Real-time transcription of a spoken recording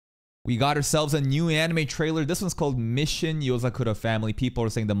We got ourselves a new anime trailer. This one's called Mission Yozakura Family. People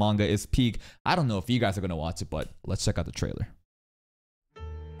are saying the manga is peak. I don't know if you guys are gonna watch it, but let's check out the trailer.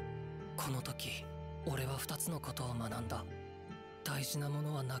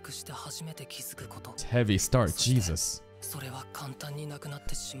 It's heavy start, Jesus.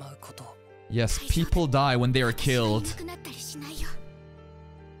 Yes, people die when they are killed.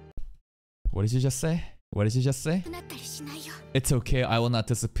 What did you just say? What did you just say? It's okay, I will not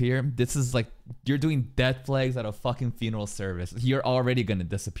disappear. This is like, you're doing death flags at a fucking funeral service. You're already gonna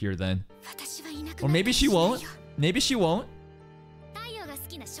disappear then. Or maybe she won't. Maybe she won't.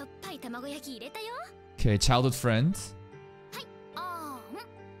 Okay, childhood friend.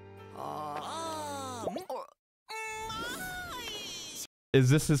 Is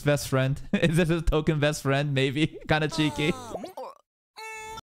this his best friend? Is this his token best friend? Maybe. Kinda cheeky.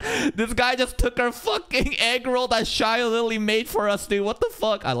 This guy just took our fucking egg roll that Shia Lily made for us, dude. What the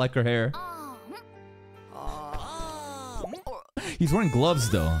fuck? I like her hair. He's wearing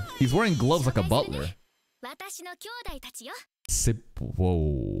gloves, though. He's wearing gloves like a butler.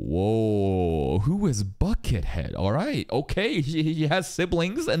 Whoa. Who is Buckethead? Alright. Okay. He has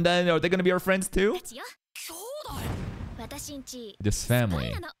siblings. And then are they gonna be our friends, too? This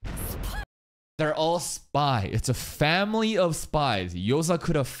family. They're all spy. It's a family of spies.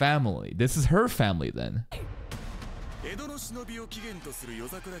 Yozakura family. This is her family then. Okay.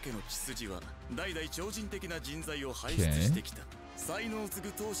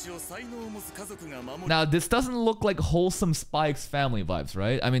 Now this doesn't look like wholesome Spike's family vibes,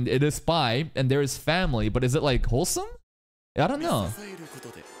 right? I mean, it is spy and there is family, but is it like wholesome? I don't know.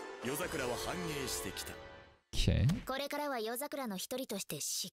 Okay.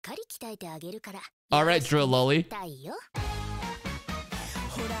 Alright, Drill Lolly.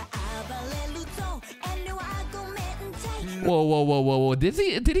 Whoa.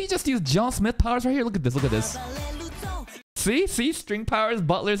 Did he just use John Smith powers right here? Look at this, look at this. See? String powers,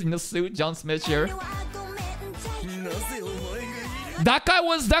 butlers in the suit, John Smith here.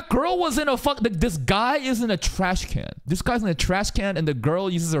 That girl was in a this guy is in a trash can. This guy's in a trash can and the girl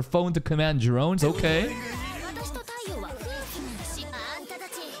uses her phone to command drones, okay.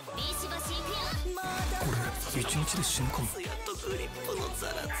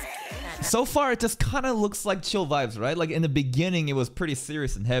 So far, it just kind of looks like chill vibes, right? Like in the beginning, it was pretty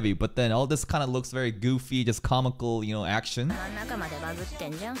serious and heavy, but then all this kind of looks very goofy, just comical, you know, action.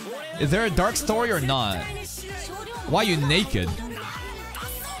 Is there a dark story or not? Why are you naked?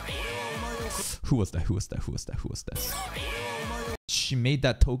 Who was that? She made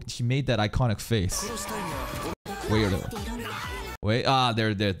that iconic face. Wait,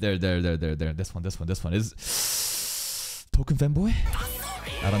 there. This one is token fanboy?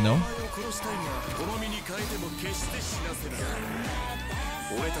 I don't know.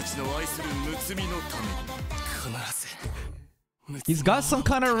 He's got some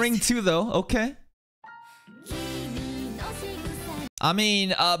kind of ring too, though. Okay. I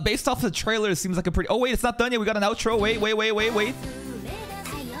mean, based off the trailer, it seems like a pretty... Oh, wait, it's not done yet. We got an outro. Wait.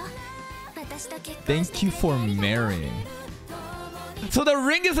 Thank you for marrying. So the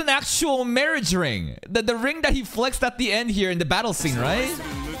ring is an actual marriage ring. The ring that he flexed at the end here in the battle scene, right?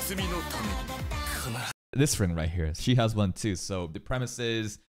 This ring right here. She has one too. So the premise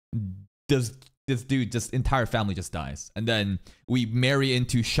is, this dude, just entire family just dies. And then we marry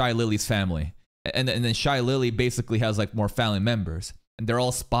into Shy Lily's family. And then Shy Lily basically has like more family members. And they're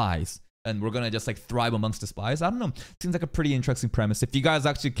all spies. And we're gonna just like thrive amongst the spies. I don't know. Seems like a pretty interesting premise. If you guys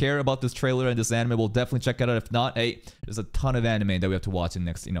actually care about this trailer and this anime, we'll definitely check it out. If not, hey, there's a ton of anime that we have to watch in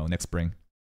next spring.